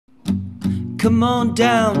Come on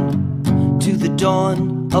down to the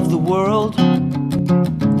dawn of the world.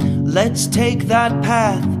 Let's take that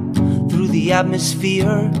path through the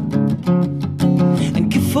atmosphere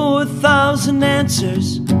and give 4,000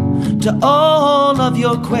 answers to all of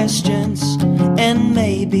your questions, and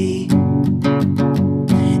maybe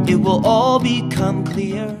it will all become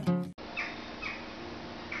clear.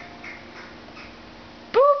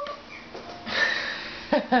 Boop!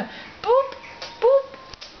 Boop! Boop!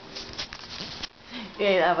 You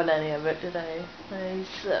ain't having any of it today.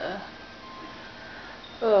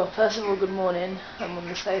 First of all, good morning. I'm on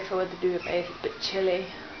the sofa with the duvet. It's a bit chilly.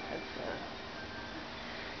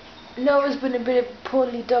 Noah's been a bit of a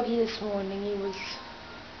poorly doggy this morning.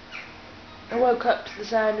 I woke up to the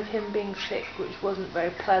sound of him being sick, which wasn't very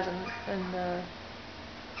pleasant, and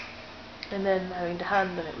then having to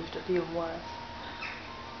handle it was just even worse.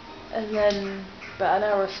 And then, about an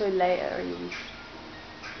hour or so later, it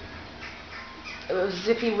was as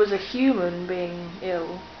if he was a human being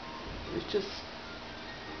ill. It was just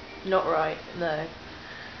not right, no.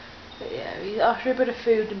 But yeah, after a bit of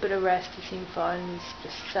food and a bit of rest, he seemed fine. He's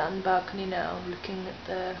just sat on the balcony now, looking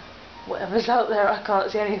at whatever's out there. I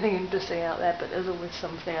can't see anything interesting out there, but there's always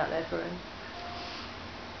something out there for him.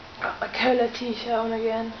 Got my cola t-shirt on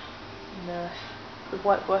again. And the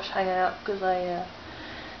whitewash hanging out because I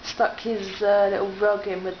stuck his little rug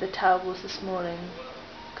in with the towels this morning.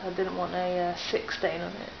 I didn't want a sick stain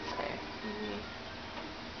on it, so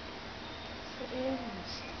yeah,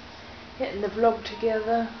 getting the vlog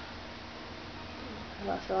together.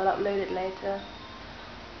 So I'll upload it later.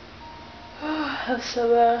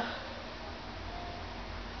 So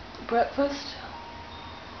breakfast,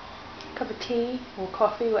 cup of tea or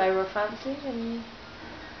coffee, whatever I fancy, and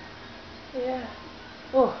yeah.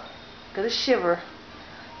 Oh, got a shiver.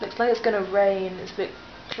 Looks like it's gonna rain. It's a bit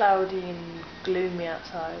cloudy and gloomy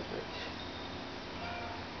outside, which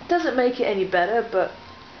doesn't make it any better, but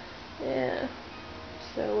yeah.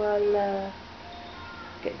 So I'll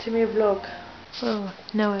get to my vlog. Oh,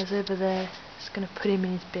 Noah's over there. Just gonna put him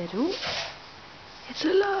in his bed. Ooh, it's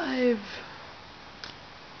alive!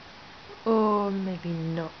 Or maybe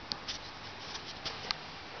not.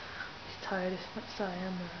 He's tired as much as I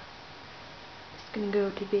am. Just gonna go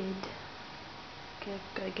to bed. Okay,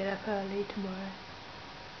 gotta get up early tomorrow.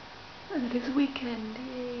 And it's weekend,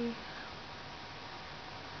 yay!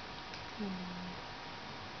 So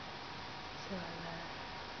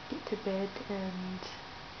I'll get to bed and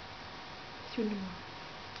see you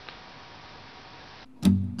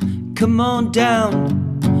tomorrow. Come on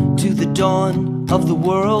down to the dawn of the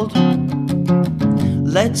world.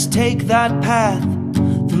 Let's take that path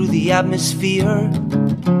through the atmosphere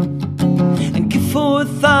and give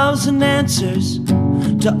 4,000 answers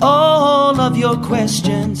to all of your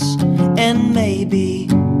questions, and maybe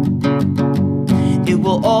it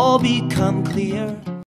will all become clear.